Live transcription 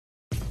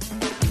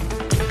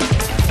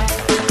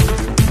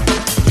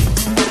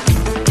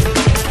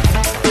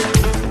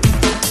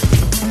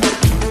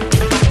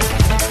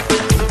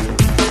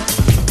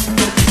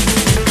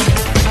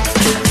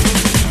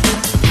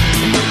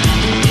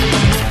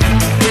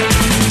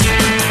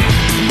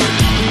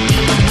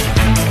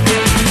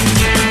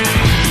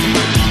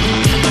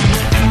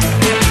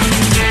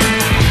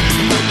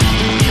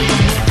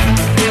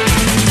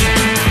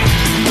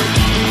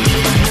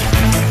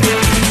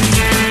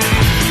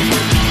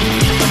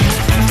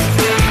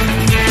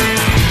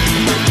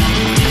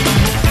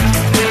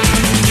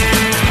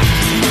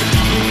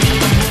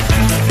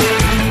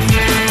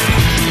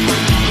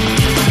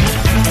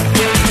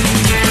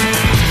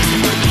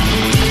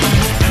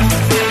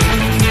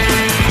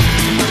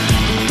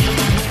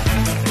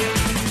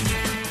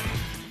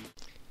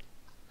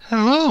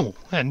Hello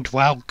and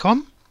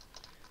welcome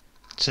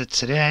to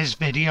today's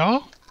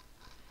video,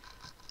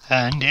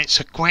 and it's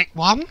a quick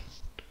one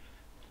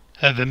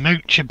of a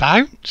mooch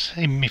about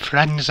in my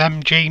friend's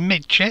MG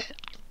Midget.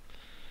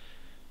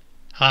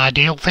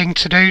 Ideal thing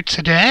to do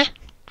today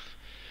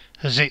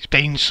as it's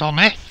been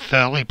sunny,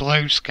 fairly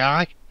blue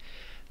sky,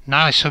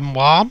 nice and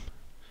warm,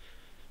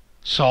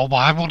 so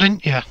why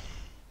wouldn't you?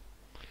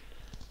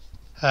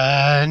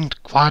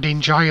 And quite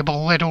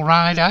enjoyable little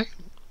ride out.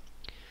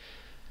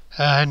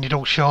 And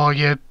it'll show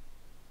you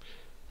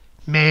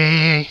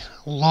my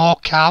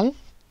locale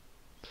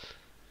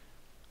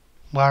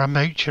where I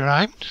mooch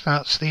around.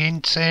 That's the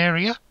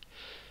interior.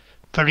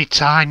 Very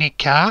tiny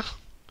car.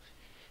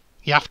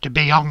 You have to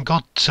be on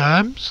good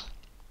terms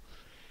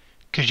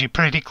because you're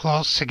pretty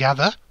close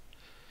together.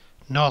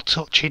 No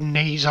touching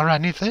knees or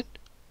anything.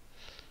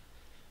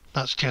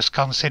 That's just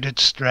considered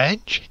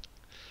strange.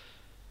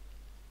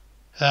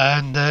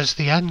 And there's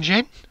the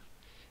engine.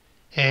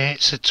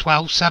 It's a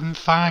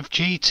 1275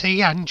 GT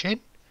engine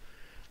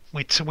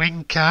with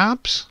twin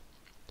carbs,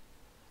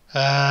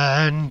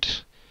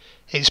 and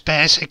it's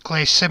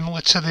basically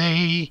similar to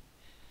the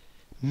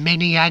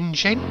mini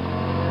engine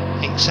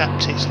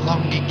except it's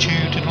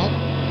longitudinal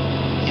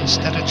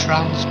instead of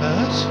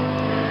transverse.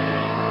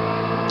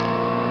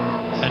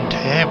 And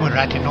here we're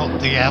heading up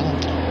the hill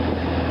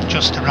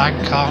just around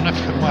the corner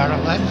from where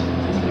I live.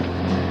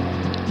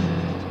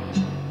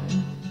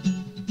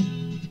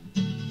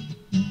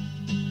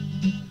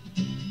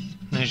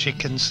 As you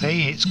can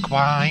see, it's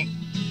quite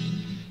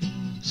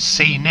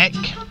scenic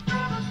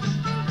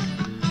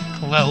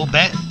a little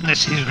bit.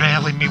 This is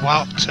really me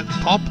walk to the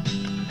pub.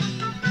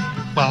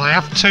 Well, I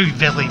have two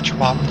village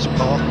ones,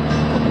 but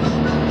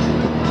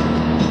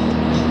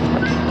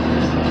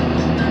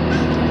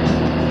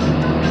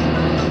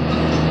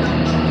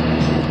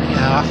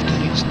yeah,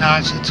 often it's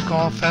nicer to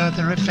go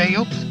further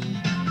afield.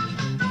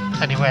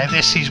 Anyway,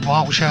 this is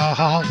Walshaw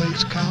Hall,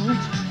 it's called,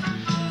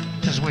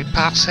 as we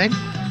pass in.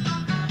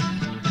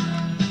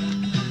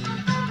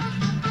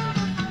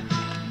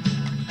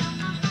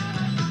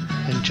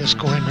 Just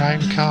going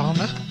round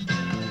corner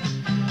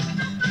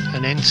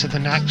and into the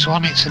next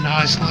one. It's a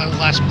nice little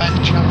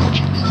S-bend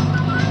challenge.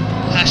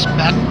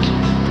 S-bend.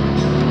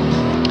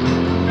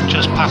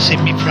 Just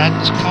passing my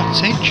friend's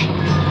cottage,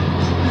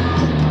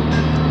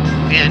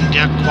 and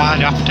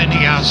quite often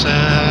he has a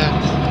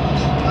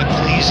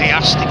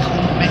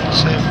ecclesiastical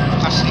mix of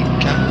classic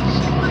cars.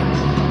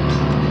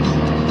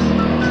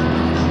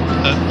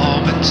 At the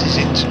moment he's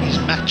into his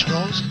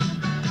metros.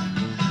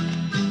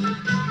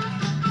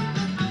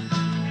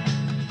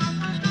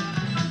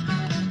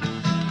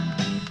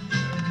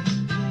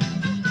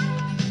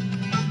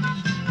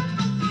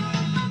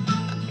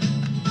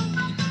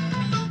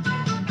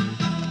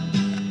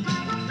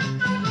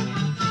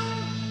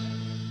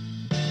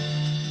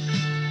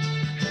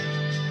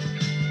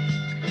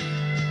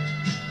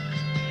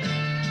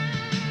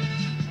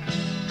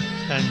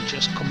 And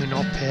just coming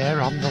up here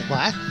on the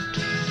left,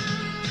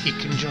 you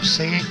can just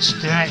see it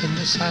straight in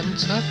the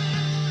centre.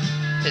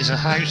 There's a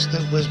house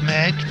that was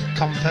made,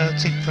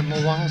 converted from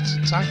a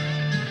water tank.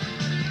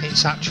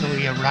 It's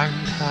actually a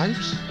round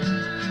house,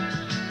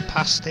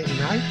 past it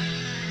now,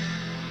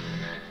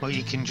 but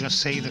you can just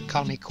see the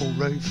conical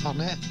roof on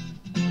it.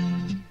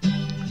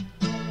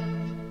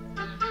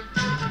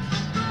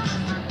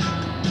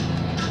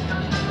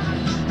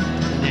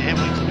 And here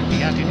we're going to be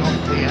heading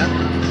up here.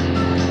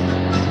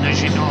 As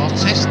you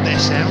notice,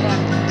 this hill,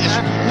 this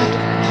road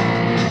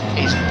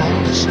is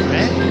bone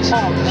straight. There's a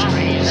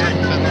reason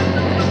for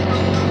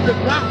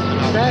that, and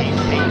I'll leave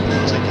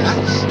people to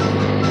guess.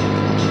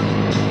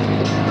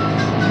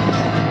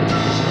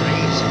 There's a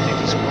reason it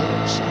is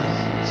bone straight.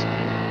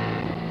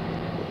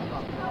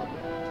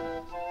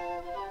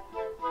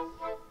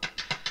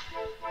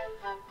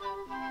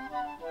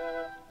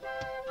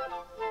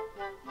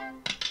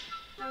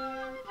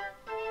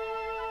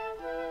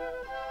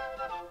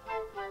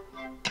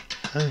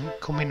 And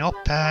coming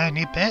up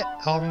any bit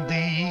on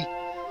the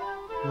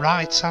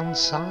right hand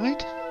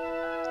side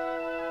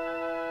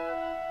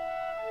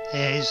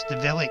is the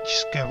village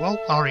school,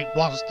 or it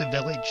was the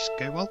village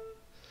school.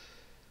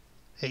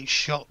 It's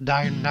shut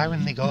down now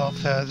and they go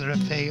further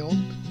afield.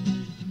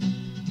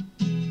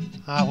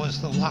 I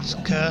was the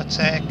last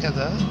caretaker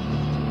there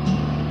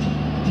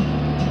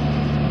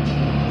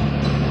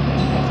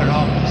for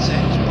almost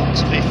 6, but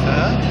to be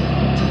fair,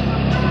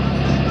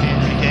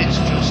 it is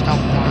just on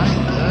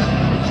right there.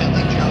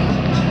 Village yard.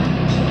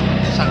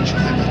 It's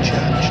actually the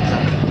church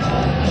now,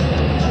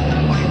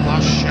 but it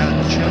was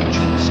church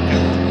and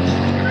school.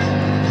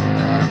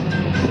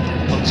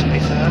 But to be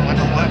fair, when I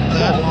worked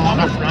there more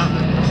often,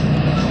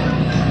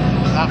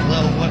 with that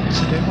little work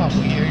to do, I was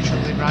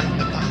usually round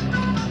the back,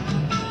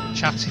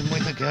 chatting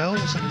with the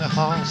girls and the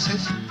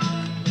horses.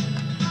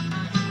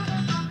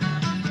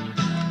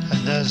 And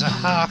there's a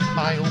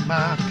half-mile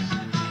marker.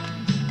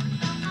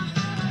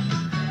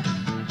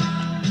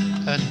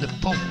 And the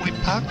pub we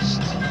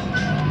passed,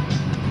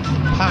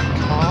 Pack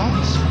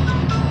Horse,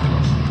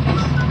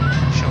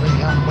 showing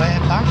you way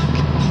back.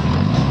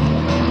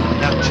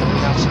 It actually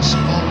has a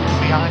skull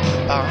behind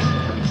the back. barn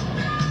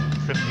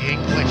from the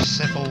English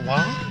Civil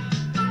War.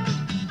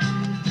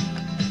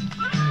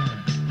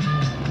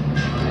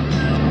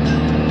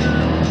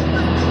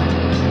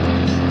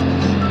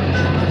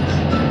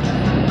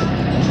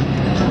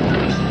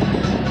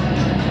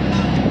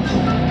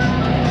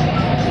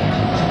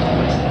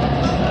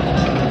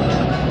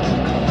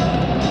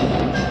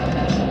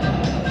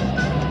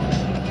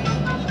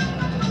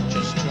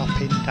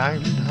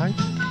 Down now,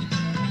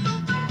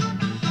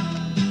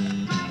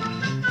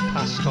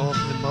 past over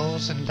the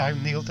moors and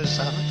down the other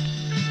side,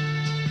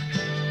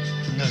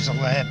 and there's a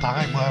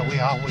lay-by where we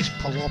always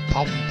pull up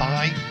on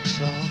bikes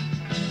or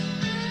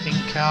in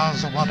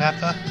cars or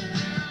whatever,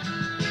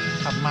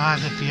 admire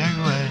the view,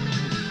 and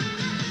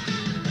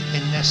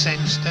in this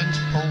instance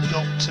pulled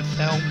up to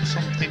film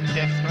something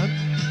different.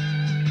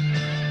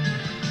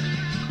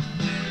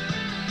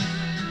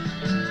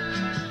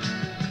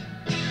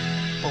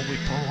 But we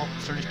pull up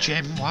for a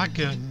gym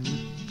wagon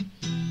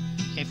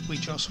if we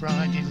just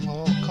ride in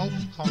local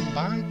on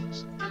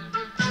bikes.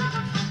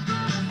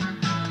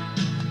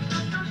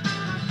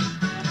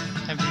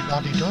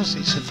 Everybody does,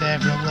 it's a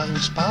favourite little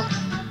spot.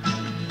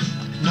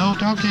 No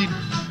dogging.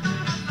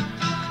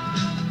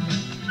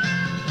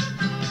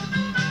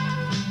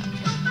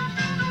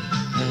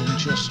 And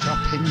just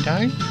dropping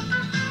down.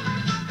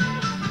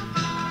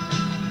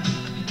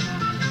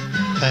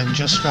 And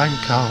just round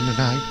corner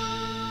now.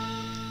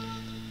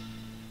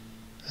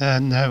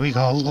 And there we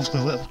go,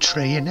 lovely little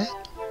tree in it.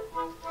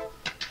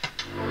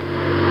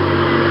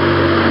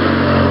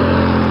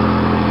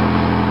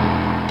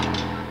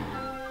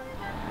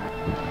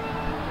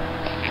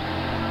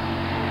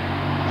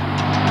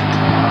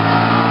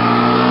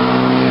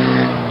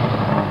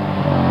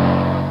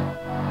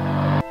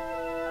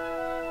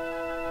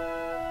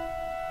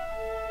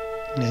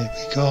 There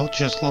we go,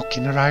 just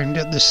looking around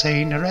at the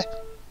scenery.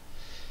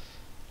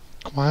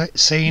 Quite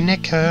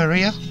scenic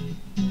area.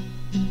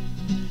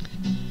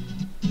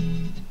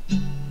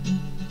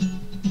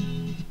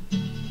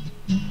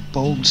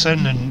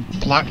 Bolton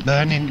and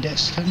Blackburn in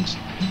distance.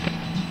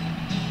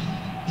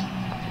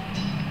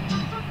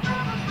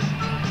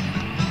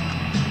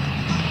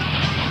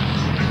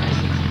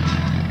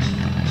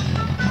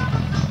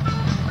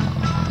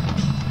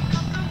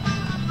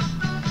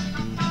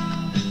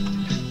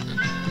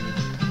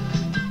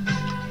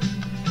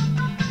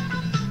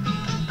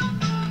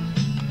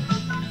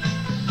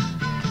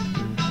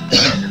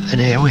 And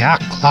here we are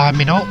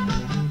climbing up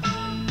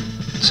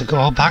to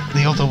go back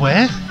the other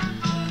way.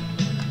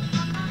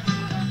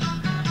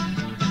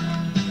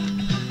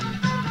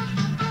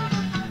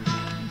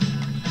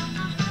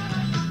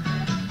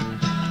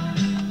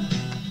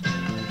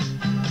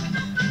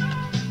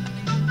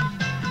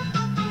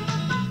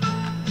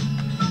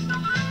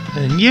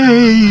 And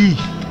yay!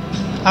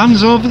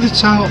 Hands over the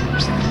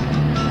tops!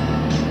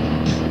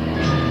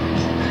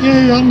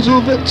 Yay, hands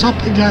over the top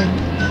again!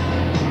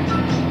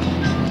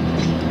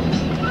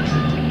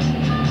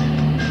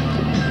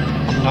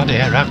 I'm not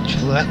here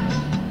actually.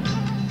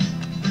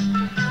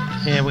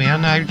 Here we are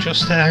now,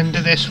 just at the end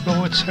of this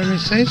row of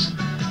terraces.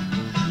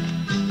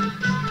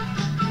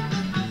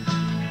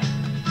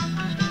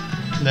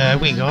 There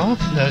we go,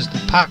 there's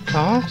the pack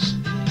horse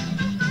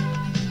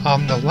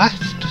on the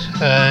left,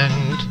 and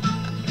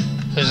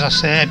as I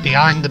say,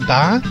 behind the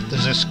barn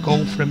there's a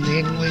skull from the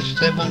English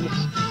Civil War.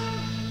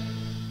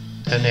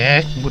 And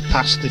here we're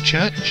past the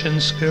church and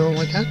school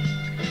again.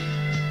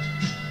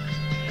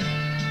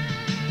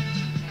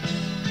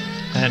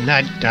 And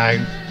head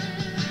down.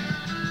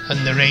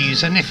 And the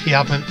reason, if you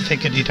haven't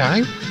figured it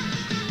out,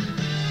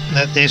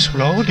 that this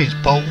road is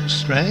bolt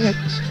straight,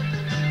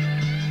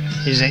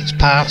 is it's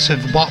part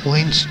of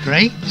Watling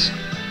Street,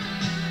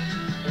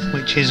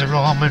 which is a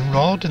Roman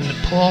road, and the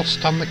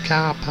post on the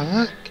car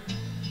park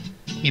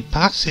you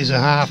pass is a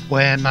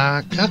halfway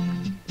marker,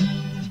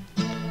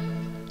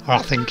 or I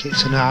think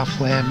it's an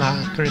halfway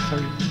marker if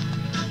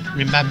I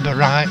remember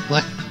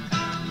rightly.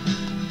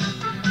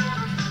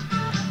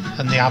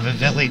 And they have a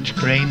village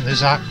green.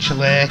 There's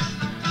actually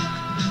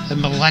a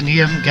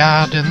Millennium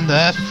Garden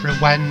there for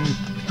when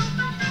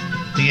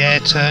the year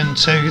turned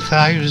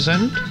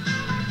 2000,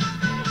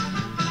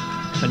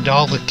 and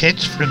all the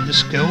kids from the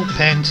school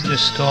painted a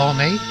Stone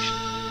Age,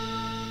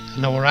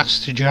 and I were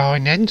asked to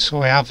join in,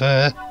 so I have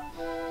a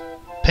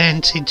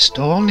painted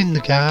stone in the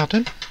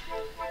garden.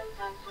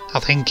 I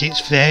think it's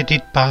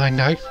faded by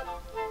now.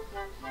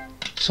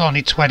 It's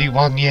only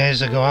 21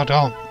 years ago. I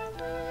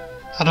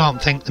don't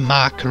think the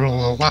marker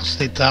will have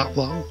lasted that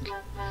long.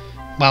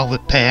 Well, the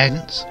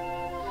paint.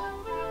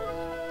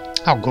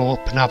 I'll go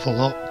up and have a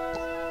look.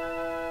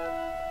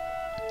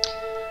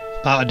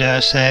 But I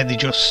dare say they're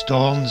just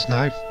stones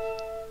now.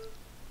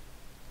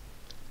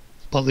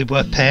 But they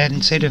were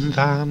painted and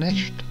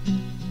varnished.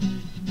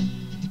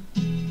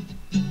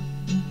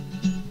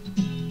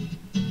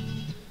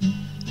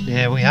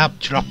 Here we are,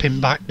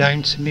 dropping back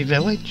down to my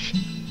village.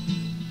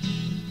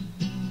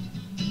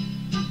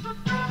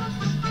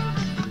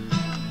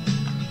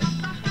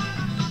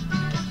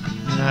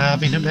 And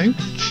having a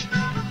mooch.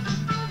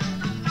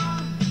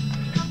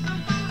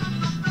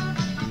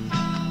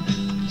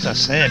 As I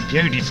say, a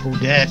beautiful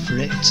day for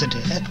it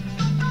today.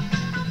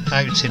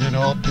 Out in an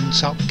open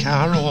top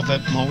car over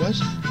at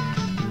Mowers.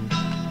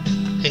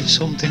 It's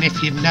something,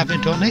 if you've never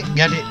done it,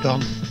 get it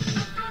done.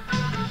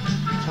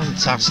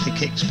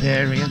 Fantastic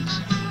experience.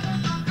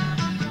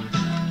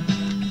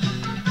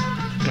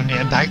 Done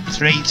it about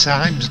 3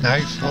 times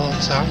now, 4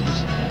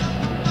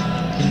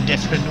 times. In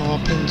different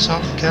open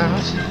top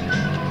cars.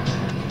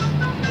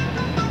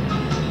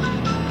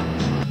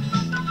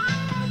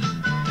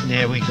 And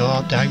here we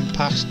go down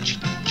past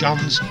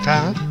John's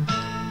car.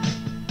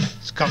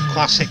 It's got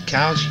classic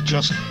cars, you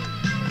just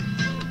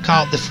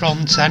caught the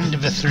front end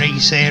of a 3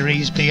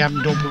 Series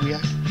BMW.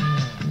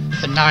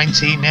 A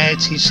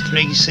 1980s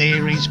 3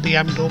 Series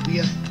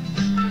BMW.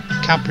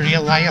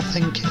 Cabriolet, I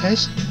think it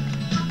is.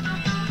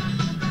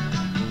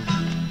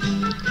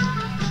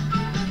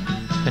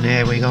 And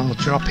here we go,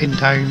 dropping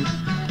down.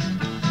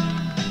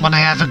 When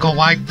I ever go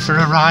out for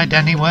a ride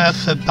anywhere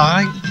for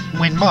bike,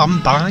 with my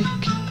own bike,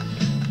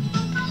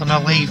 and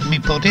I leave me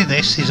buddy,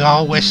 this is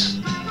always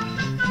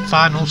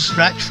final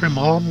stretch from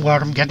home where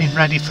I'm getting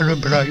ready for a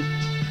brew.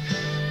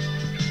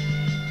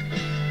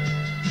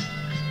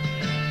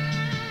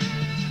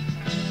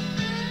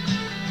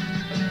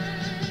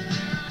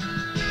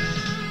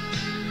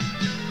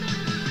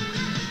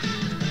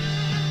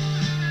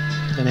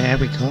 And here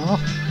we go.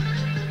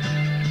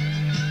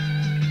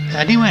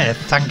 Anyway,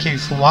 thank you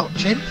for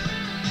watching.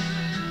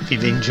 If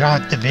you've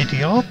enjoyed the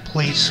video,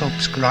 please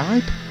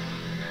subscribe.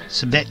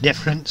 It's a bit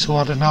different to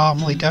what I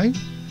normally do.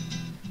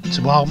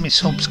 To all my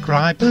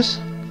subscribers,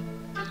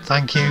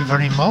 thank you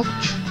very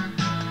much.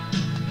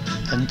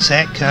 And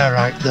take care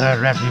out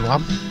there,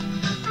 everyone.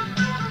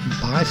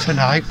 Bye for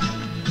now.